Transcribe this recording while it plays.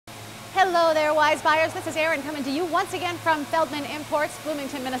Hello there, Wise Buyers. This is Erin coming to you once again from Feldmann Imports,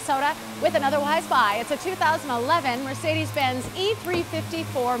 Bloomington, Minnesota, with another Wise Buy. It's a 2011 Mercedes-Benz E350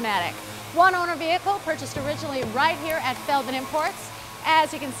 4MATIC. One owner vehicle purchased originally right here at Feldmann Imports.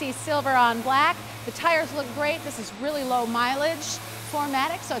 As you can see, silver on black. The tires look great. This is really low mileage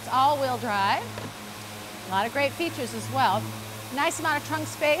 4MATIC, so it's all-wheel drive. A lot of great features as well. Nice amount of trunk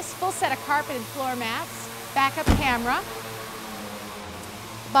space, full set of carpeted floor mats, backup camera.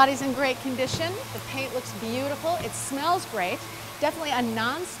 Body's in great condition. The paint looks beautiful. It smells great. Definitely a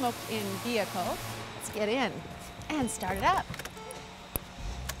non-smoked-in vehicle. Let's get in and start it up.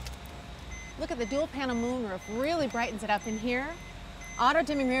 Look at the dual-panel moonroof. Really brightens it up in here.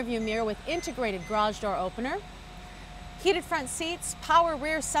 Auto-dimming rearview mirror with integrated garage door opener. Heated front seats, power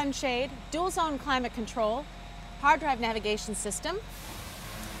rear sunshade, dual-zone climate control, hard drive navigation system,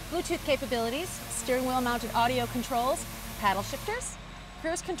 Bluetooth capabilities, steering wheel mounted audio controls, paddle shifters,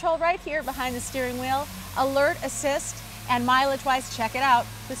 cruise control right here behind the steering wheel, alert assist, and mileage-wise, check it out.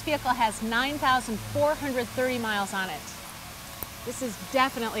 This vehicle has 9,430 miles on it. This is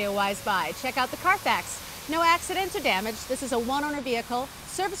definitely a Wise Buy. Check out the Carfax. No accidents or damage. This is a one-owner vehicle.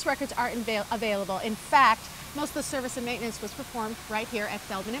 Service records are available. In fact, most of the service and maintenance was performed right here at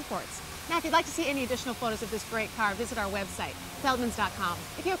Feldmann Imports. Now, if you'd like to see any additional photos of this great car, visit our website, feldmans.com.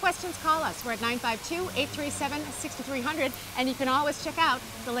 If you have questions, call us. We're at 952-837-6300, and you can always check out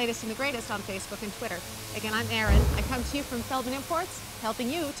the latest and the greatest on Facebook and Twitter. Again, I'm Erin. I come to you from Feldmann Imports,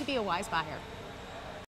 helping you to be a Wise Buyer.